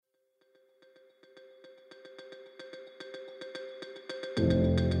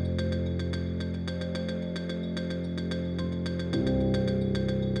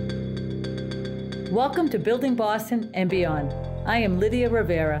Welcome to Building Boston and Beyond. I am Lydia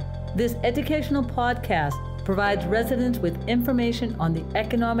Rivera. This educational podcast provides residents with information on the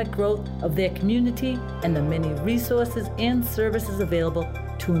economic growth of their community and the many resources and services available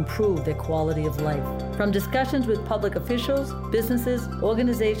to improve their quality of life. From discussions with public officials, businesses,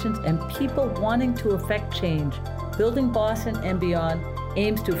 organizations, and people wanting to affect change, Building Boston and Beyond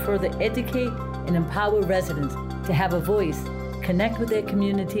aims to further educate and empower residents to have a voice, connect with their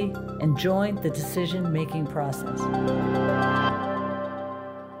community, and join the decision-making process.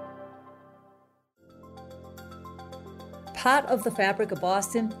 Part of the fabric of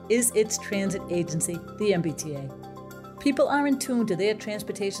Boston is its transit agency, the MBTA. People are in tune to their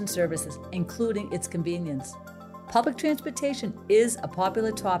transportation services, including its convenience. Public transportation is a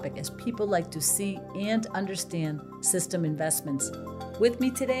popular topic as people like to see and understand system investments. With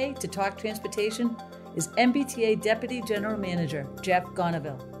me today to talk transportation is MBTA Deputy General Manager Jeff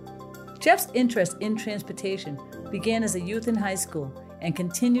Gonaville. Jeff's interest in transportation began as a youth in high school and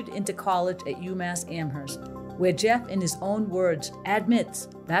continued into college at UMass Amherst, where Jeff, in his own words, admits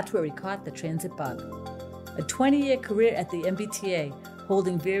that's where he caught the transit bug. A 20-year career at the MBTA,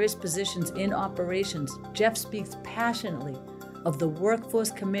 holding various positions in operations, Jeff speaks passionately of the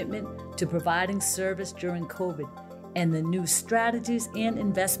workforce commitment to providing service during COVID and the new strategies and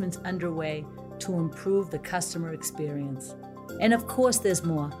investments underway to improve the customer experience. And of course, there's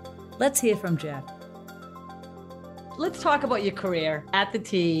more. Let's hear from Jeff. Let's talk about your career at the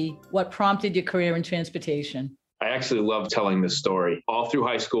T, what prompted your career in transportation. I actually love telling this story. All through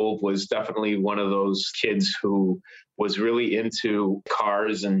high school was definitely one of those kids who was really into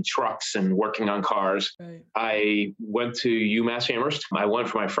cars and trucks and working on cars. Right. I went to UMass Amherst. I went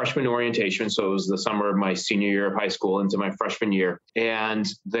for my freshman orientation. So it was the summer of my senior year of high school into my freshman year. And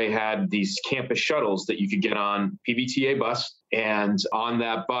they had these campus shuttles that you could get on PVTA bus. And on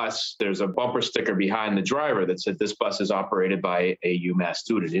that bus, there's a bumper sticker behind the driver that said, "This bus is operated by a UMass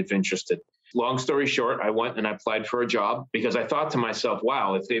student, if interested." Long story short, I went and I applied for a job because I thought to myself,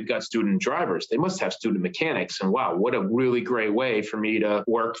 wow, if they've got student drivers, they must have student mechanics. And wow, what a really great way for me to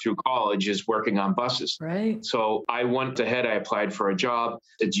work through college is working on buses. Right. So I went ahead, I applied for a job.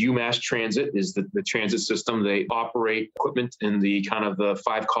 It's UMass Transit is the transit system. They operate equipment in the kind of the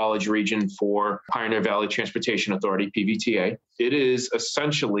 5-college region for Pioneer Valley Transportation Authority, PVTA. It is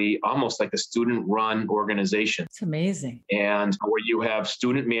essentially almost like a student-run organization. It's amazing. And where you have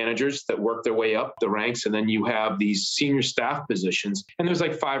student managers that work their way up the ranks, and then you have these senior staff positions. And there's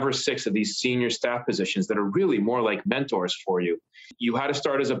like 5 or 6 of these senior staff positions that are really more like mentors for you. You had to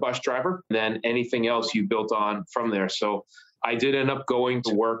start as a bus driver, then anything else you built on from there. So I did end up going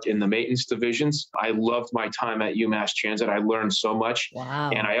to work in the maintenance divisions. I loved my time at UMass Transit. I learned so much. Wow.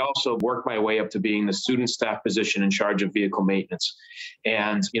 And I also worked my way up to being the student staff position in charge of vehicle maintenance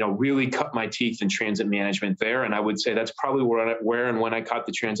and, really cut my teeth in transit management there. And I would say that's probably where and when I caught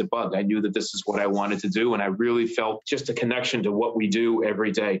the transit bug. I knew that this is what I wanted to do. And I really felt just a connection to what we do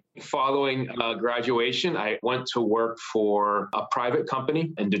every day. Following graduation, I went to work for a private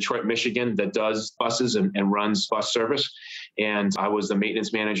company in Detroit, Michigan that does buses and runs bus service. And I was the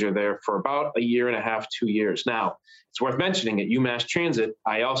maintenance manager there for about 1.5 years, 2 years. Now, it's worth mentioning at UMass Transit,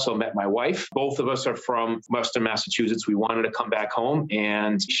 I also met my wife. Both of us are from Western Massachusetts. We wanted to come back home,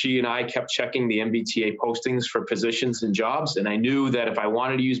 and she and I kept checking the MBTA postings for positions and jobs. And I knew that if I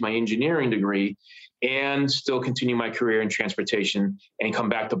wanted to use my engineering degree and still continue my career in transportation and come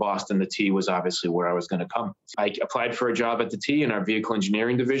back to Boston, the T was obviously where I was going to come. I applied for a job at the T in our vehicle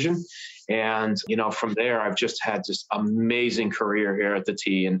engineering division. And, from there, I've just had this amazing career here at the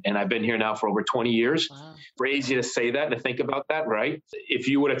T. And I've been here now for over 20 years. Wow. Crazy to say that and to think about that, right? If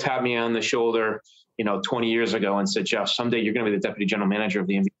you would have tapped me on the shoulder, 20 years ago and said, "Jeff, someday you're going to be the deputy general manager of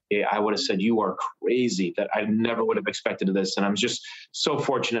the MBTA," I would have said, "You are crazy." That I never would have expected this. And I'm just so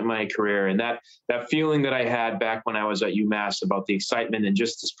fortunate in my career. And that feeling that I had back when I was at UMass about the excitement and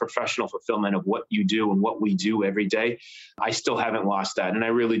just this professional fulfillment of what you do and what we do every day, I still haven't lost that. And I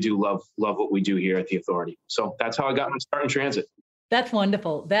really do love what we do here at the authority. So that's how I got my start in transit. That's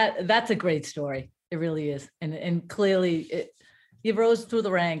wonderful. That's a great story. It really is. And clearly you rose through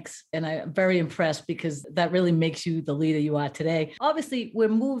the ranks, and I'm very impressed because that really makes you the leader you are today. Obviously, we're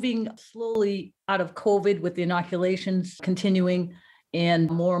moving slowly out of COVID with the inoculations continuing,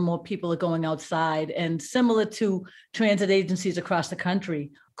 and more people are going outside. And similar to transit agencies across the country,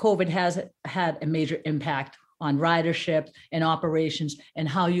 COVID has had a major impact on ridership and operations and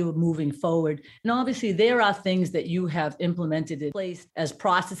how you're moving forward. And obviously there are things that you have implemented in place as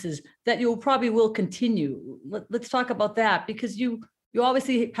processes that you probably will continue. Let's talk about that, because you You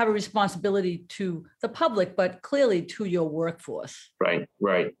obviously have a responsibility to the public, but clearly to your workforce. Right.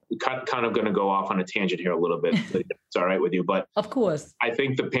 Kind of going to go off on a tangent here a little bit. It's all right with you, but of course, I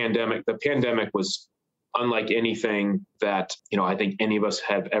think the pandemic was unlike anything that, I think any of us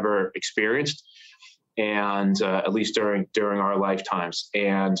have ever experienced, and at least during our lifetimes.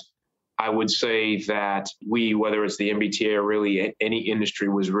 And I would say that we, whether it's the MBTA or really any industry,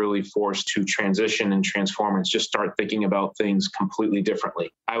 was really forced to transition and transform and just start thinking about things completely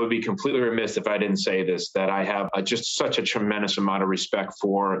differently. I would be completely remiss if I didn't say this, that I have just such a tremendous amount of respect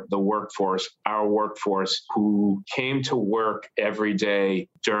for the workforce, our workforce, who came to work every day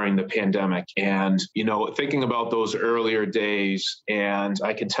during the pandemic. And, thinking about those earlier days, and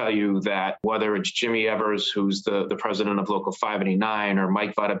I can tell you that whether it's Jimmy Evers, who's the president of Local 589, or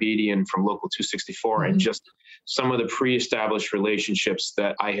Mike Vadabedian from Local 264, and just some of the pre-established relationships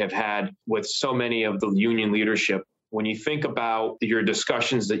that I have had with so many of the union leadership. When you think about your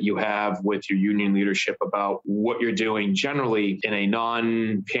discussions that you have with your union leadership about what you're doing generally in a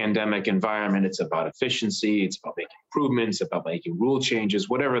non-pandemic environment, it's about efficiency, it's about making improvements, about making rule changes,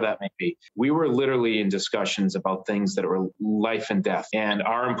 whatever that may be. We were literally in discussions about things that were life and death. And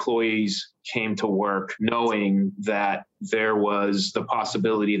our employees came to work knowing that there was the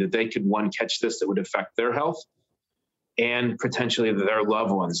possibility that they could, one, catch this that would affect their health, and potentially their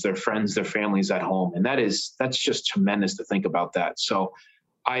loved ones, their friends, their families at home. And that's just tremendous to think about that. So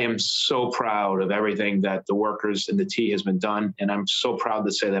I am so proud of everything that the workers and the T has been done. And I'm so proud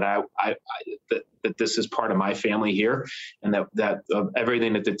to say that that this is part of my family here, and that of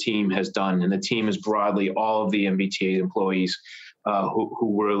everything that the team has done. And the team is broadly all of the MBTA employees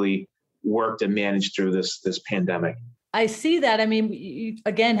who really worked and managed through this pandemic. I see that. I mean,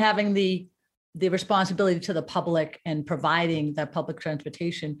 again, having the responsibility to the public and providing that public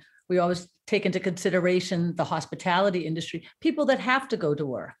transportation, we always take into consideration the hospitality industry, people that have to go to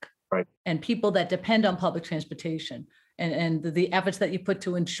work, right, and people that depend on public transportation, and the efforts that you put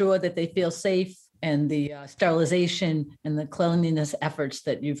to ensure that they feel safe, and the sterilization and the cleanliness efforts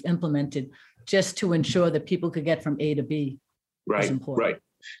that you've implemented just to ensure that people could get from A to B.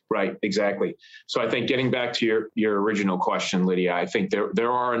 Right, exactly. So I think getting back to your original question, Lydia, I think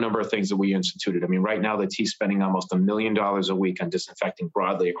there are a number of things that we instituted. I mean, right now the T's spending almost $1 million a week on disinfecting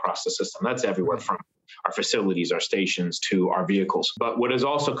broadly across the system. That's everywhere from our facilities, our stations, to our vehicles. But what has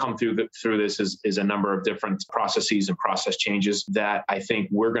also come through this is a number of different processes and process changes that I think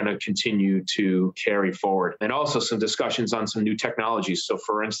we're going to continue to carry forward. And also some discussions on some new technologies. So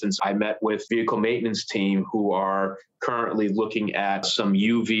for instance, I met with vehicle maintenance team who are currently looking at some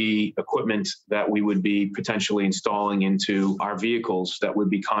UV equipment that we would be potentially installing into our vehicles that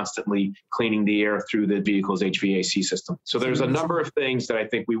would be constantly cleaning the air through the vehicle's HVAC system. So there's a number of things that I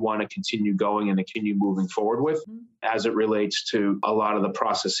think we want to continue going and continue moving forward with as it relates to a lot of the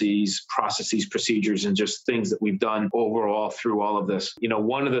processes, procedures, and just things that we've done overall through all of this.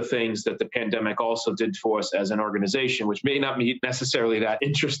 One of the things that the pandemic also did for us as an organization, which may not be necessarily that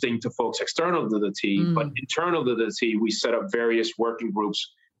interesting to folks external to the T, but internal to the T, we set up various working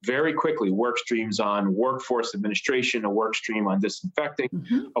groups very quickly, work streams on workforce administration, a work stream on disinfecting,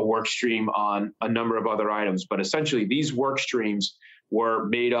 a work stream on a number of other items. But essentially, these work streams were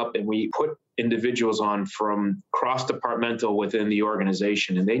made up, and we put individuals on from cross-departmental within the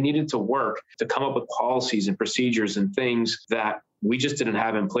organization, and they needed to work to come up with policies and procedures and things that we just didn't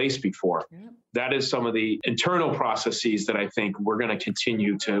have in place before. Yeah. That is some of the internal processes that I think we're going to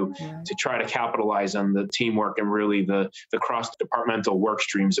continue to try to capitalize on the teamwork and really the cross-departmental work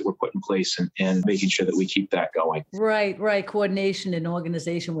streams that we're putting in place and making sure that we keep that going. Right. Coordination and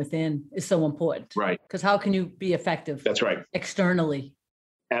organization within is so important. Right. Because how can you be effective? That's right. Externally.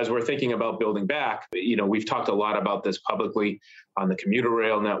 As we're thinking about building back, we've talked a lot about this publicly on the commuter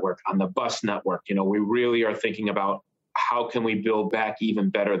rail network, on the bus network. We really are thinking about how can we build back even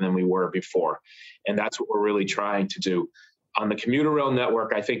better than we were before? And that's what we're really trying to do. On the commuter rail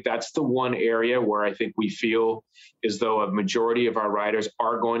network, I think that's the one area where I think we feel as though a majority of our riders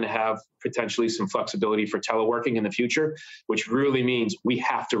are going to have potentially some flexibility for teleworking in the future, which really means we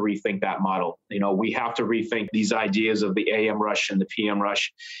have to rethink that model. We have to rethink these ideas of the AM rush and the PM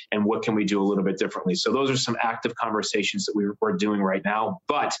rush, and what can we do a little bit differently. So those are some active conversations that we're doing right now,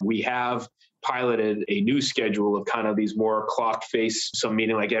 but we have piloted a new schedule of kind of these more clock-based, so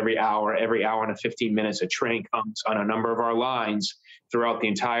meaning like every hour and 15 minutes, a train comes on a number of our lines throughout the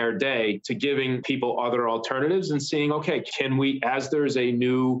entire day, to giving people other alternatives and seeing, okay, can we, as there's a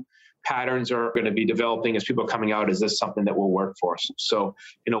new patterns are going to be developing as people are coming out, is this something that will work for us? So,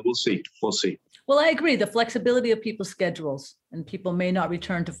 we'll see. Well, I agree. The flexibility of people's schedules, and people may not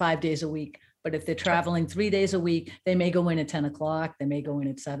return to 5 days a week, But if they're traveling 3 days a week, they may go in at 10 o'clock, they may go in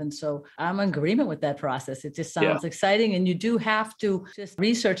at 7. So I'm in agreement with that process. It just sounds exciting. And you do have to just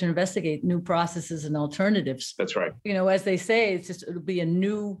research and investigate new processes and alternatives. That's right. As they say, it'll be a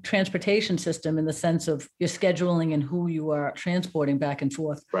new transportation system in the sense of your scheduling and who you are transporting back and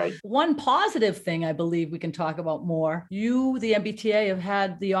forth. Right. One positive thing I believe we can talk about more, you, the MBTA, have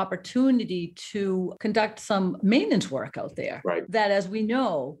had the opportunity to conduct some maintenance work out there. Right. That, as we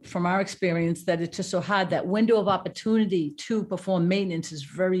know from our experience, that it's just so hard, that window of opportunity to perform maintenance is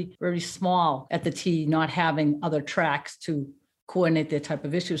very, very small at the T, not having other tracks to coordinate that type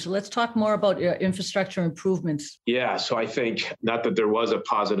of issue. So let's talk more about your infrastructure improvements. Yeah. So I think, not that there was a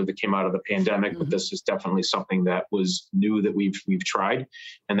positive that came out of the pandemic, but this is definitely something that was new that we've tried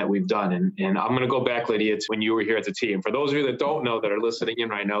and that we've done. And I'm going to go back, Lydia, to when you were here at the T. And for those of you that don't know, that are listening in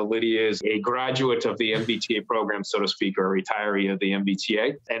right now, Lydia is a graduate of the MBTA program, so to speak, or a retiree of the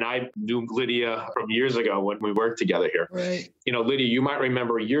MBTA. And I knew Lydia from years ago when we worked together here. Right. Lydia, you might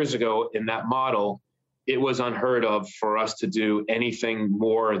remember years ago in that model, it was unheard of for us to do anything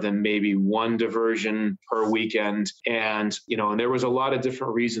more than maybe one diversion per weekend. And there was a lot of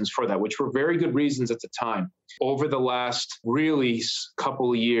different reasons for that, which were very good reasons at the time. Over the last really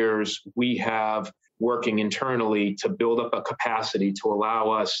couple of years, we have working internally to build up a capacity to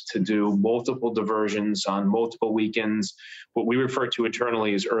allow us to do multiple diversions on multiple weekends, what we refer to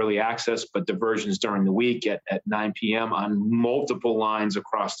internally as early access, but diversions during the week at 9 p.m. on multiple lines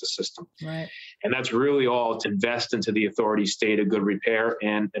across the system. Right. And that's really all to invest into the authority state of good repair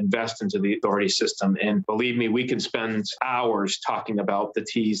and invest into the authority system. And believe me, we can spend hours talking about the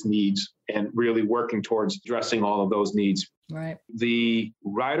T's needs and really working towards addressing all of those needs. Right. The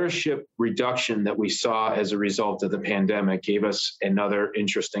ridership reduction that we saw as a result of the pandemic gave us another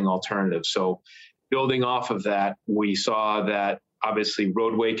interesting alternative. So building off of that, we saw that obviously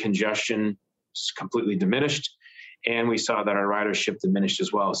roadway congestion is completely diminished, and we saw that our ridership diminished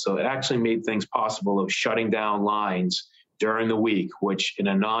as well. So it actually made things possible of shutting down lines during the week, which in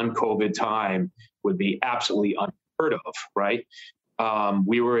a non-COVID time would be absolutely unheard of, right?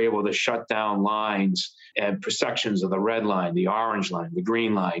 We were able to shut down lines and sections of the red line, the orange line, the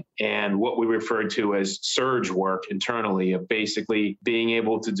green line, and what we referred to as surge work internally of basically being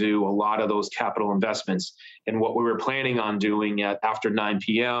able to do a lot of those capital investments. And what we were planning on doing after 9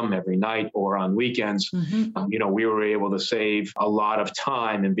 p.m. every night or on weekends, we were able to save a lot of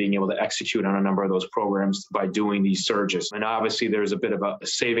time and being able to execute on a number of those programs by doing these surges. And obviously there's a bit of a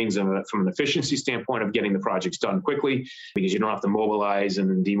savings from an efficiency standpoint of getting the projects done quickly, because you don't have to mobilize and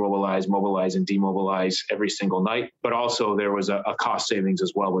then demobilize, mobilize and demobilize every single night. But also there was a cost savings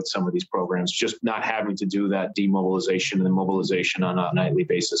as well with some of these programs, just not having to do that demobilization and mobilization on a nightly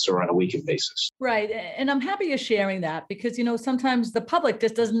basis or on a weekend basis. Right. And I'm happy you're sharing that, because, sometimes the public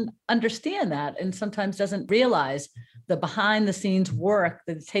just doesn't understand that and sometimes doesn't realize the behind the scenes work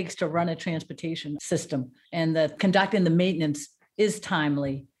that it takes to run a transportation system, and that conducting the maintenance is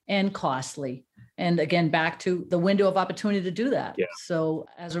timely and costly. And again, back to the window of opportunity to do that. Yeah. So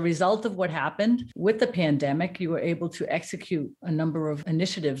as a result of what happened with the pandemic, you were able to execute a number of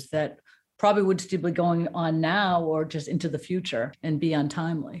initiatives that probably would still be going on now or just into the future and be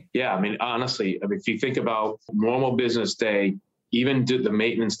untimely. Yeah, honestly, if you think about normal business day, even do the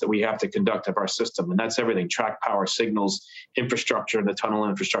maintenance that we have to conduct of our system, and that's everything, track, power, signals, infrastructure, the tunnel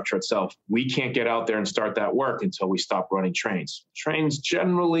infrastructure itself. We can't get out there and start that work until we stop running trains. Trains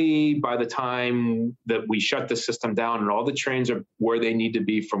generally, by the time that we shut the system down and all the trains are where they need to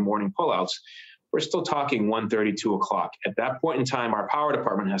be for morning pullouts, we're still talking 1:30, 2 o'clock. At that point in time, our power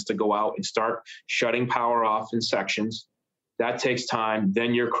department has to go out and start shutting power off in sections. That takes time.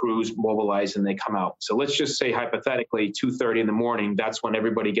 Then your crews mobilize and they come out. So let's just say hypothetically 2:30 in the morning, that's when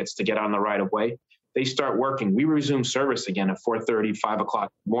everybody gets to get on the right of way. They start working. We resume service again at 4:30, 5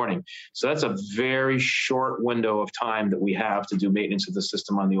 o'clock in the morning. So that's a very short window of time that we have to do maintenance of the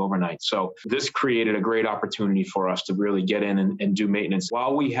system on the overnight. So this created a great opportunity for us to really get in and do maintenance.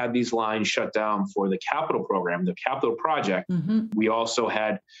 While we had these lines shut down for the capital program, the capital project, we also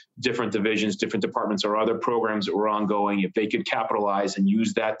had different divisions, different departments, or other programs that were ongoing. If they could capitalize and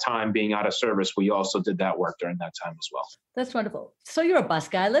use that time being out of service, we also did that work during that time as well. That's wonderful. So you're a bus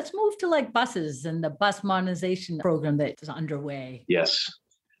guy. Let's move to buses and the bus modernization program that is underway. Yes,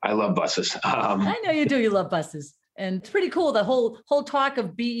 I love buses. I know you do. You love buses. And it's pretty cool. The whole talk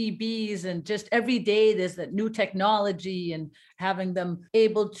of BEBs, and just every day there's that new technology and having them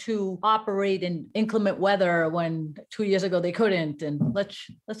able to operate in inclement weather when 2 years ago they couldn't. And let's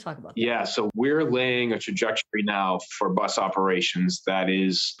talk about that. Yeah, so we're laying a trajectory now for bus operations that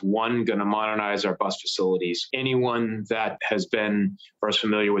is, one, going to modernize our bus facilities. Anyone that has been or is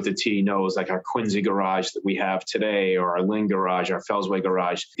familiar with the T knows, like our Quincy garage that we have today, or our Lynn garage, our Fellsway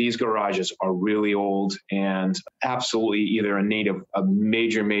garage. These garages are really old and absolutely either in need of a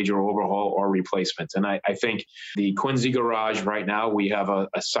major overhaul or replacement. And I think the Quincy garage right now, we have a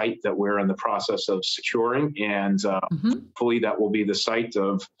site that we're in the process of securing, and hopefully that will be the site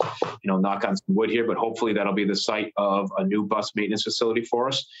of, knock on some wood here, but hopefully that'll be the site of a new bus maintenance facility for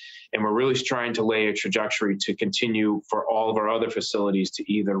us. And we're really trying to lay a trajectory to continue for all of our other facilities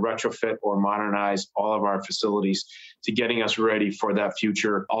to either retrofit or modernize all of our facilities to getting us ready for that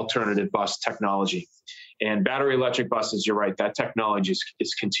future alternative bus technology. And battery electric buses, you're right, that technology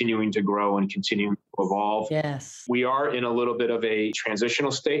is continuing to grow and continuing to evolve. Yes. We are in a little bit of a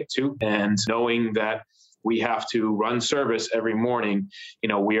transitional state too, and knowing that we have to run service every morning,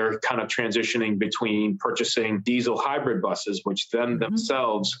 we are kind of transitioning between purchasing diesel hybrid buses, which then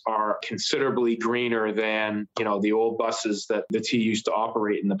themselves are considerably greener than, the old buses that the T used to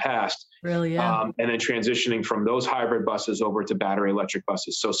operate in the past. Really, yeah. And then transitioning from those hybrid buses over to battery electric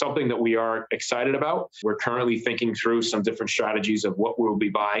buses. So something that we are excited about. We're currently thinking through some different strategies of what we'll be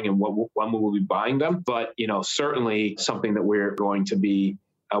buying and when we will be buying them. But, certainly something that we're going to be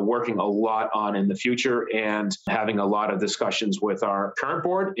working a lot on in the future and having a lot of discussions with our current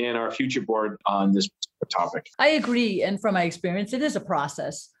board and our future board on this topic. I agree. And from my experience, it is a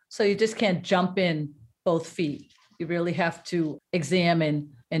process. So you just can't jump in both feet. You really have to examine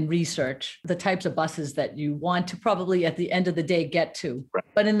and research the types of buses that you want to probably at the end of the day get to. Right.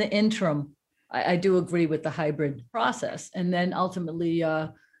 But in the interim, I do agree with the hybrid process. And then ultimately,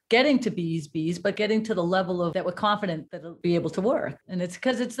 getting to bees, but getting to the level of that we're confident that it'll be able to work. And it's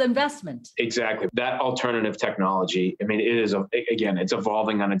because it's the investment. Exactly. That alternative technology, it is, it's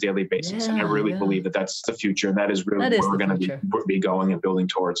evolving on a daily basis. And I really believe that that's the future. And that is really where we're going to be going and building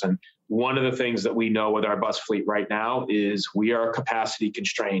towards. And one of the things that we know with our bus fleet right now is we are capacity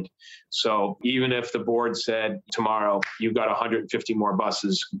constrained. So even if the board said tomorrow, you've got 150 more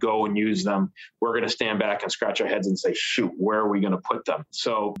buses, go and use them, we're going to stand back and scratch our heads and say, shoot, where are we going to put them?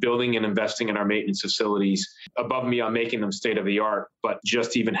 So building and investing in our maintenance facilities, above and beyond making them state of the art, but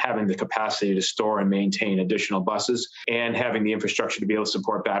just even having the capacity to store and maintain additional buses and having the infrastructure to be able to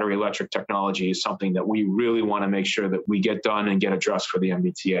support battery electric technology is something that we really want to make sure that we get done and get addressed for the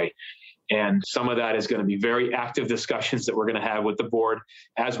MBTA. And some of that is going to be very active discussions that we're going to have with the board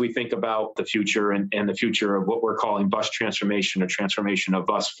as we think about the future and the future of what we're calling bus transformation or transformation of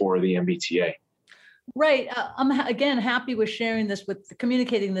bus for the MBTA. Right. I'm again happy with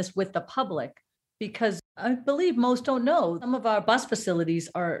communicating this with the public, because I believe most don't know some of our bus facilities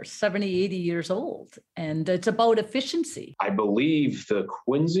are 70, 80 years old, and it's about efficiency. I believe the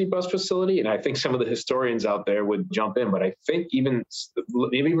Quincy bus facility, and I think some of the historians out there would jump in, but I think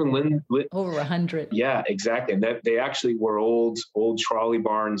maybe even Lynn over 100. Yeah, exactly. And that they actually were old trolley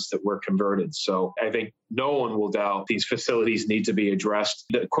barns that were converted. So I think no one will doubt these facilities need to be addressed.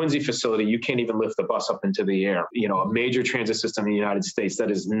 The Quincy facility, you can't even lift the bus up into the air. A major transit system in the United States, that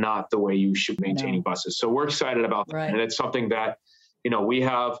is not the way you should maintain buses. So we're excited about that. Right. And it's something that, we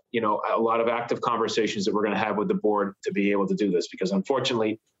have, a lot of active conversations that we're going to have with the board to be able to do this, because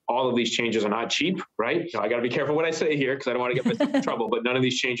unfortunately, all of these changes are not cheap, right? I got to be careful what I say here because I don't want to get myself in trouble, but none of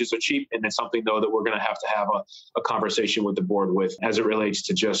these changes are cheap. And it's something, though, that we're going to have a conversation with the board with as it relates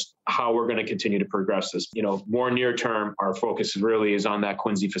to just how we're going to continue to progress this. More near term, our focus really is on that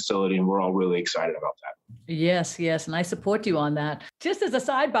Quincy facility, and we're all really excited about that. Yes. And I support you on that. Just as a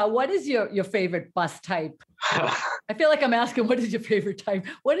sidebar, what is your favorite bus type? I feel like I'm asking, what is your favorite type?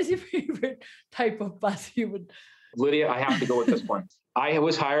 What is your favorite type of bus you would... Lydia, I have to go with this one. I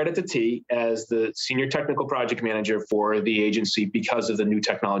was hired at the T as the senior technical project manager for the agency because of the new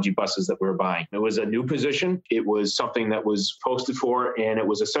technology buses that we were buying. It was a new position. It was something that was posted for, and it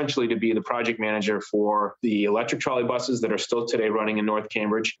was essentially to be the project manager for the electric trolley buses that are still today running in North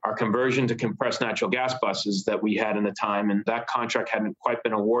Cambridge, our conversion to compressed natural gas buses that we had in the time, and that contract hadn't quite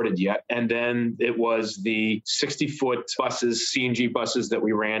been awarded yet. And then it was the 60-foot buses, CNG buses that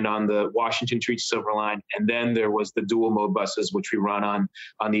we ran on the Washington Tree Silver Line. And then there was the dual mode buses, which we run on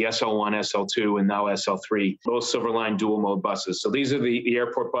the SL1, SL2, and now SL3, both Silverline dual mode buses. So these are the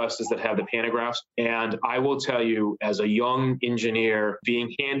airport buses that have the pantographs. And I will tell you, as a young engineer,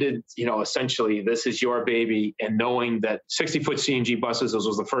 being handed, essentially, this is your baby, and knowing that 60-foot CNG buses,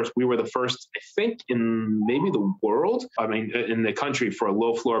 we were the first, I think, in maybe the world, in the country for a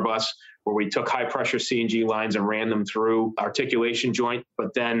low floor bus where we took high pressure CNG lines and ran them through articulation joint.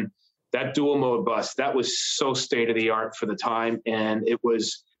 But then that dual mode bus, that was so state of the art for the time. And it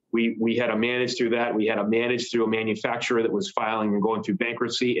was, we had to manage through that. We had to manage through a manufacturer that was filing and going through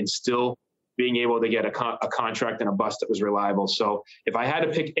bankruptcy and still being able to get a contract and a bus that was reliable. So if I had to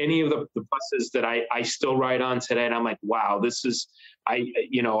pick any of the buses that I still ride on today, and I'm like, wow, this is, I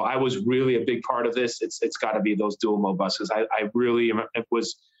was really a big part of this. It's got to be those dual mode buses. I really,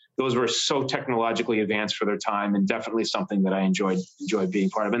 those were so technologically advanced for their time, and definitely something that I enjoyed being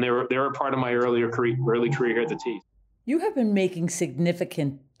part of. And they were part of my early career here at the T. You have been making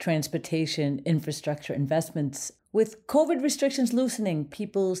significant transportation infrastructure investments. With COVID restrictions loosening,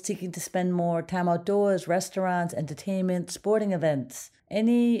 people seeking to spend more time outdoors, restaurants, entertainment, sporting events.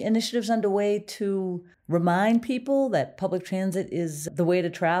 Any initiatives underway to remind people that public transit is the way to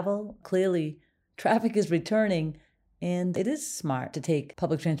travel? Clearly, traffic is returning, and it is smart to take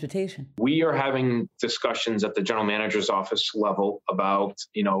public transportation. We are having discussions at the general manager's office level about,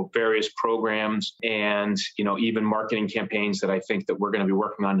 various programs and, even marketing campaigns that I think that we're going to be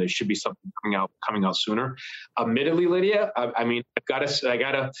working on. There should be something coming out sooner. Admittedly, Lydia, I got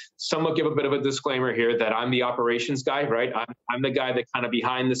to somewhat give a bit of a disclaimer here that I'm the operations guy, right? I'm the guy that kind of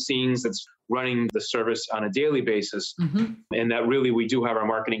behind the scenes that's running the service on a daily basis. Mm-hmm. And that really, we do have our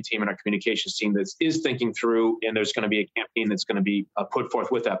marketing team and our communications team that is thinking through, and there's going to be a campaign that's going to be put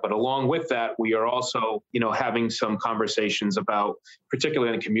forth with that. But along with that, we are also, having some conversations about,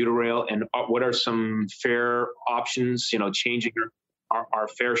 particularly in commuter rail, and what are some fare options, changing our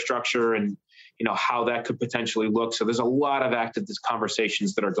fare structure and, how that could potentially look. So there's a lot of active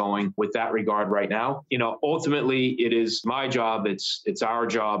conversations that are going with that regard right now. Ultimately, it is my job. It's our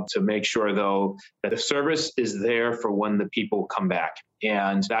job to make sure, though, that the service is there for when the people come back.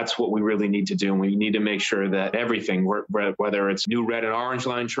 And that's what we really need to do. And we need to make sure that everything, whether it's new red and orange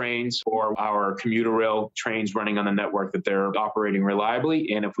line trains or our commuter rail trains running on the network, that they're operating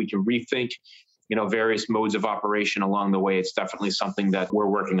reliably. And if we can rethink various modes of operation along the way, it's definitely something that we're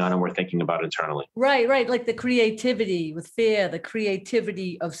working on and we're thinking about internally. Right. Like the creativity with fare, the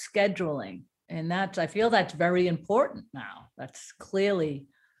creativity of scheduling. And I feel that's very important now. That's clearly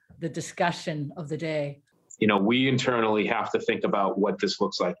the discussion of the day. We internally have to think about what this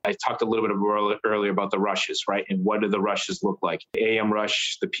looks like. I talked a little bit earlier about the rushes, right? And what do the rushes look like? The AM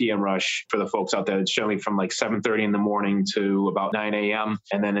rush, the PM rush, for the folks out there, it's showing from like 7:30 in the morning to about 9 a.m.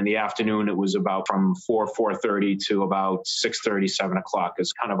 And then in the afternoon, it was about from 4:30 to about 6:30, 7 o'clock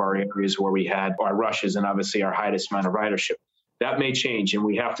is kind of our areas where we had our rushes and obviously our highest amount of ridership. That may change, and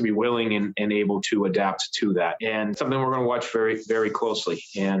we have to be willing and able to adapt to that. And something we're going to watch very, very closely.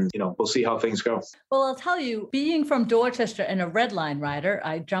 And, we'll see how things go. Well, I'll tell you, being from Dorchester and a Red Line rider,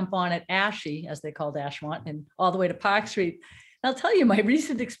 I jump on at Ashy, as they called Ashmont, and all the way to Park Street. And I'll tell you, my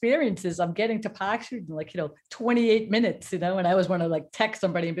recent experiences, I'm getting to Park Street in 28 minutes, and I always want to text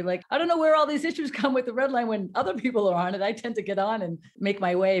somebody and be like, I don't know where all these issues come with the Red Line when other people are on it. I tend to get on and make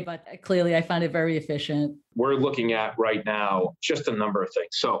my way, but clearly I find it very efficient. We're looking at right now just a number of things.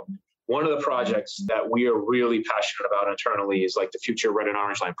 So one of the projects that we are really passionate about internally is the future Red and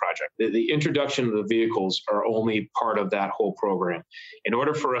Orange Line project. The introduction of the vehicles are only part of that whole program. In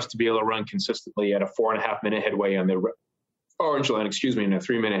order for us to be able to run consistently at a 4.5-minute headway on the Orange Line, and a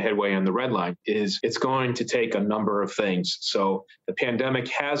 3-minute headway on the Red Line, it's going to take a number of things. So the pandemic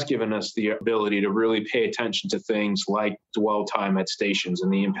has given us the ability to really pay attention to things like dwell time at stations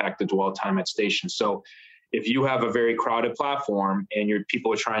and the impact of dwell time at stations. So if you have a very crowded platform and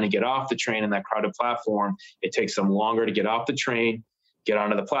people are trying to get off the train in that crowded platform, it takes them longer to get off the train, get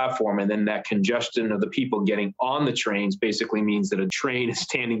onto the platform, and then that congestion of the people getting on the trains basically means that a train is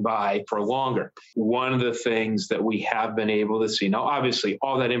standing by for longer. One of the things that we have been able to see, now obviously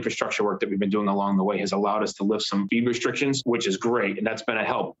all that infrastructure work that we've been doing along the way has allowed us to lift some speed restrictions, which is great, and that's been a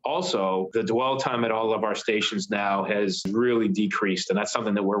help. Also, the dwell time at all of our stations now has really decreased, and that's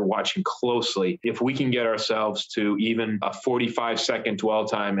something that we're watching closely. If we can get ourselves to even a 45-second dwell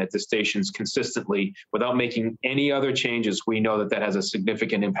time at the stations consistently without making any other changes, we know that has a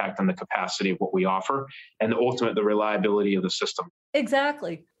significant impact on the capacity of what we offer and the reliability of the system.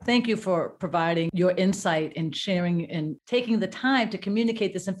 Exactly. Thank you for providing your insight and sharing and taking the time to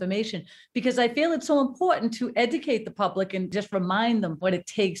communicate this information, because I feel it's so important to educate the public and just remind them what it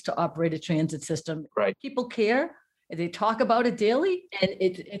takes to operate a transit system. Right. People care. They talk about it daily, and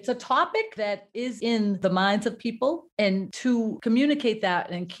it's a topic that is in the minds of people, and to communicate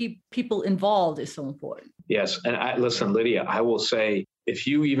that and keep people involved is so important. Yes. And listen, Lydia, I will say if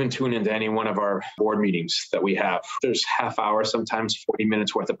you even tune into any one of our board meetings that we have, there's half hour, sometimes 40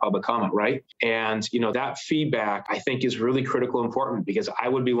 minutes worth of public comment, right? And, that feedback I think is really critical and important, because I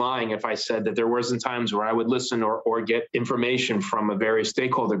would be lying if I said that there wasn't times where I would listen or get information from a various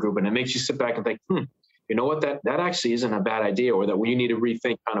stakeholder group. And it makes you sit back and think, you know what, that actually isn't a bad idea, or that we need to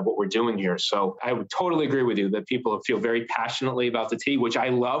rethink kind of what we're doing here. So I would totally agree with you that people feel very passionately about the T, which I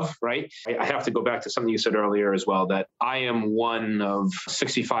love, right? I have to go back to something you said earlier as well, that I am one of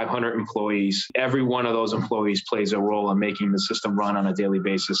 6,500 employees. Every one of those employees plays a role in making the system run on a daily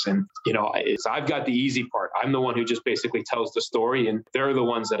basis. And, I've got the easy part. I'm the one who just basically tells the story, and they're the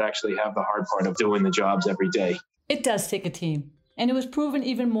ones that actually have the hard part of doing the jobs every day. It does take a team. And it was proven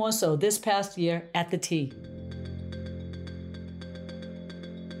even more so this past year at the T.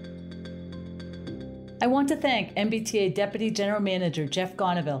 I want to thank MBTA Deputy General Manager Jeff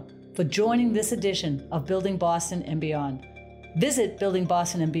Gonaville for joining this edition of Building Boston and Beyond. Visit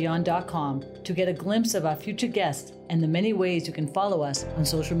buildingbostonandbeyond.com to get a glimpse of our future guests and the many ways you can follow us on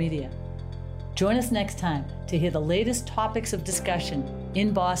social media. Join us next time to hear the latest topics of discussion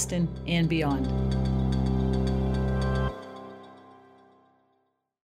in Boston and beyond.